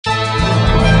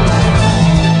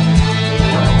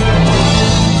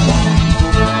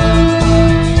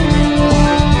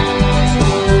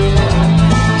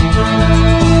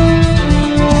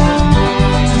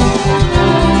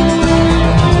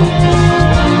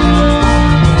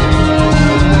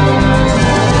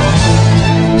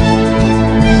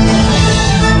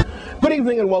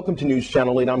Welcome to News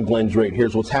Channel 8. I'm Glenn Drake.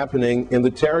 Here's what's happening in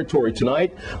the Territory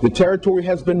tonight. The Territory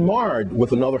has been marred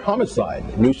with another homicide.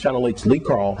 News Channel 8's Lee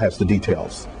Carl has the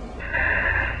details.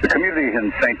 The community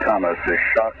in St. Thomas is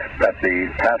shocked at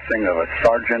the passing of a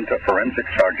sergeant, a forensic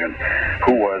sergeant,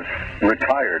 who was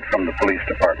retired from the police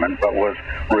department but was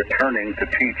returning to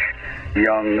teach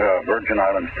young Virgin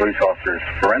Islands police officers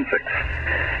forensics.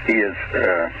 He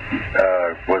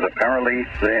was apparently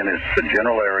in his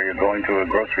general area going to a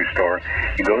grocery store.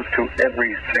 He goes to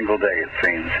every single day, it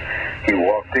seems. He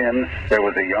walked in, there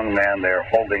was a young man there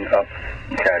holding up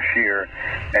cashier,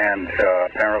 and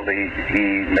apparently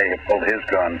he may have pulled his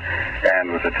gun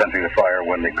and was attempting to fire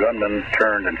when the gunman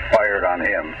turned and fired on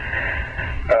him.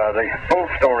 The full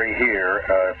story here,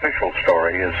 official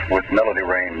story, is with Melody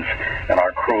Rames, and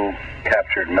our crew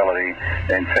captured Melody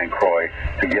in St. Croix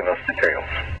to give us details.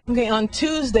 Okay, on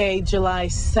Tuesday, July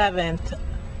 7th,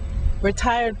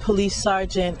 retired police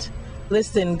sergeant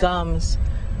Liston Gums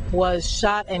was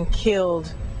shot and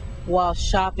killed while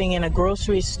shopping in a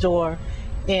grocery store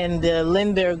in the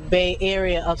Lindbergh Bay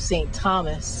area of St.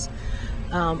 Thomas.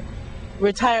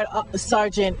 Retired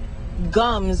Sergeant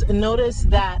Gums noticed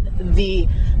that the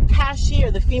cashier,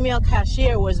 the female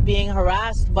cashier, was being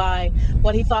harassed by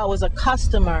what he thought was a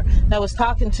customer that was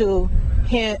talking to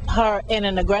her in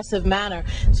an aggressive manner.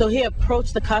 So he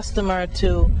approached the customer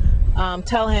to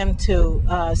tell him to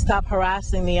stop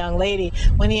harassing the young lady.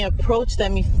 When he approached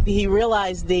them, he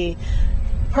realized the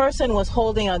person was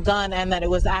holding a gun and that it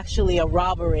was actually a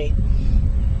robbery.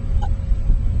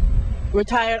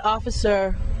 Retired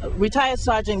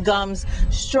Sergeant Gums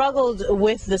struggled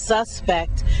with the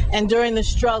suspect, and during the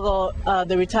struggle,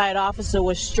 the retired officer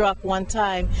was struck one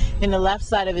time in the left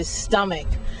side of his stomach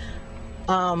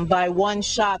by one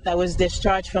shot that was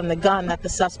discharged from the gun that the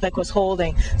suspect was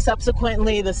holding.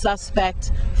 Subsequently, the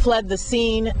suspect fled the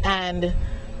scene and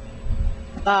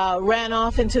ran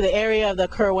off into the area of the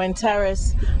Croix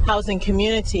Terrace housing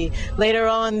community. Later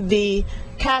on, the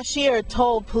cashier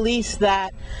told police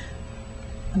that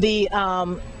the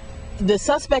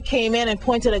suspect came in and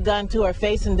pointed a gun to her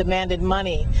face and demanded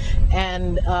money.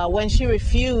 And when she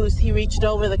refused, he reached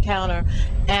over the counter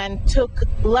and took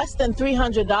less than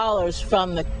 $300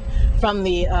 from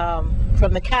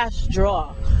the cash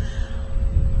drawer.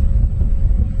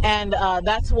 And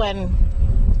that's when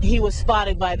he was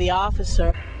spotted by the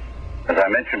officer. As I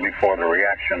mentioned before, the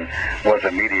reaction was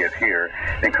immediate here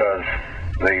because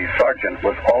the sergeant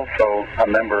was also a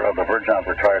member of the Virgin Islands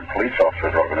Retired Police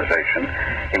Officers Organization.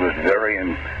 He was very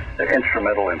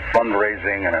instrumental in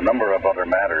fundraising and a number of other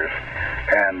matters.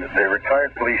 And the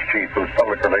retired police chief, who's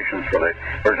public relations for the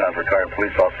Virgin Islands Retired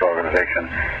Police Officer Organization,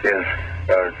 is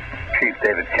Chief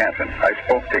David Canton. I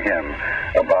spoke to him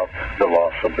about the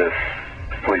loss of this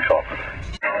police officer.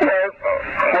 Well,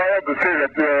 I have to say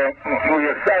that we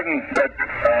are saddened that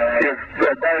he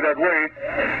has died that way.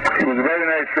 He was a very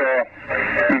nice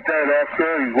retired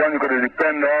officer. He's one you could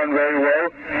depend on very well.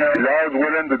 He's always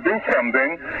willing to do something,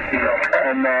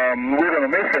 and we're going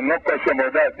to miss him, no question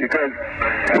about that, because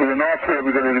he was an officer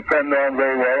we're going to depend on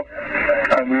very well,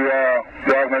 and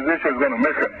the organization is going to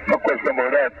miss him, no question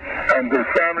about that. And his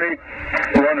family,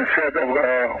 we want to share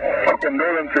our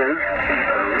condolences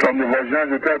from the Virgin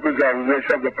Islands Retired Police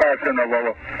Organization of the passing of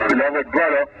our beloved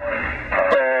brother,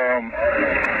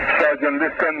 Sergeant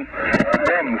Liston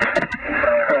Gums.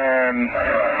 And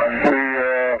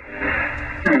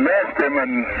we lost him,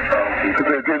 and it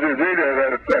was really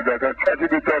a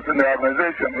tragedy to us in the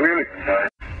organization, really.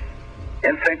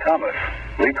 In St. Thomas,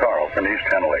 Lee Carl for News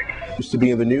Channel 8. Used to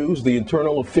be in the news, the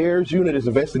Internal Affairs Unit is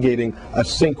investigating a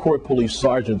St. Croix police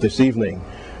sergeant this evening.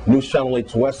 News Channel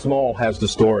 8's Wes Small has the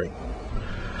story.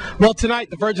 Well, tonight,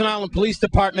 the Virgin Islands Police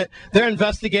Department, they're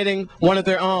investigating one of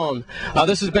their own.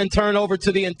 This has been turned over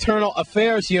to the Internal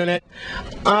Affairs Unit.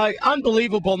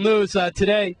 Unbelievable news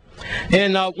today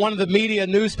in one of the media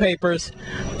newspapers.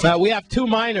 We have two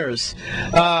minors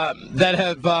that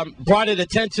have brought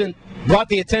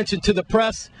the attention to the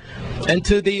press and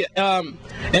to the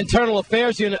Internal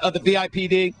Affairs Unit of the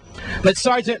VIPD that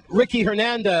Sergeant Ricky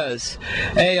Hernandez,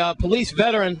 a police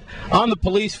veteran on the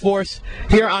police force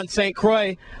here on St.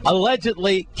 Croix,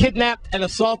 allegedly kidnapped and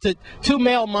assaulted two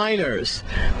male minors.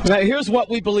 Now, here's what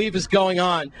we believe is going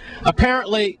on.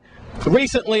 Apparently,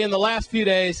 recently, in the last few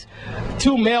days,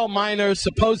 two male minors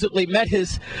supposedly met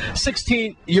his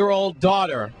 16-year-old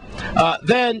daughter.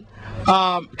 Then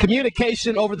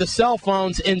communication over the cell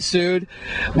phones ensued,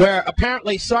 where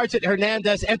apparently Sergeant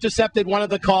Hernandez intercepted one of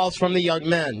the calls from the young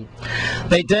men.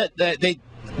 They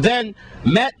then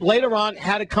met later on,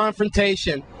 had a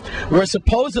confrontation where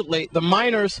supposedly the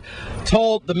minors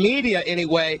told the media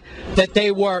anyway that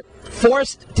they were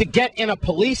forced to get in a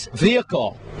police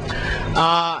vehicle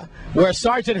where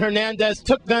Sergeant Hernandez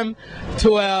took them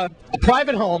to a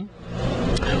private home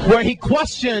where he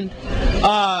questioned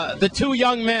the two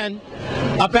young men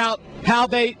about how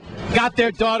they got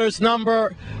their daughter's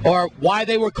number or why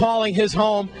they were calling his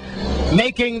home,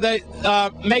 making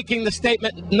the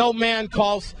statement, "No man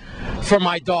calls for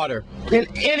my daughter." In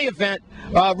any event,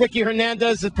 Ricky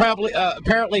Hernandez is probably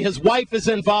apparently his wife is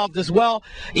involved as well.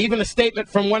 Even a statement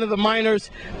from one of the minors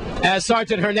as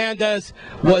Sergeant Hernandez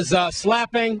was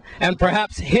slapping and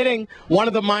perhaps hitting one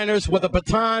of the minors with a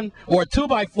baton or a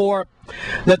 2x4,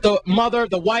 that the mother,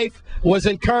 the wife, was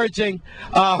encouraging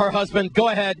her husband, go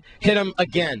ahead, hit him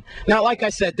again. Now, like I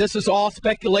said, this is all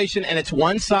speculation and it's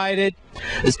one-sided.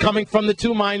 It's coming from the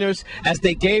two minors as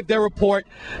they gave their report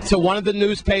to one of the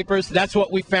newspapers. That's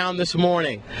what we found this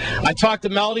morning. I talked to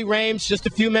Melody Rames just a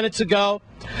few minutes ago.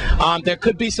 There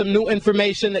could be some new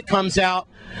information that comes out,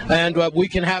 and we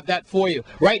can have that for you.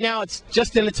 Right now, it's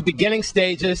just in its beginning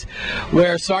stages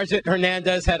where Sergeant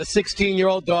Hernandez had a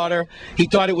 16-year-old daughter. He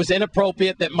thought it was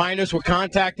inappropriate that minors were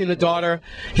contacting the daughter.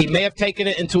 He may have taken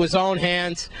it into his own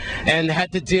hands and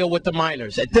had to deal with the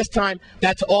minors. At this time,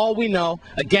 that's all we know.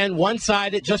 Again,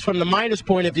 one-sided, just from the minors'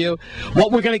 point of view.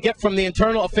 What we're going to get from the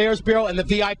Internal Affairs Bureau and the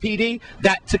VIPD,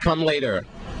 that to come later.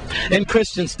 In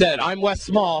Christiansted, I'm Wes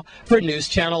Small for News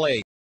Channel 8.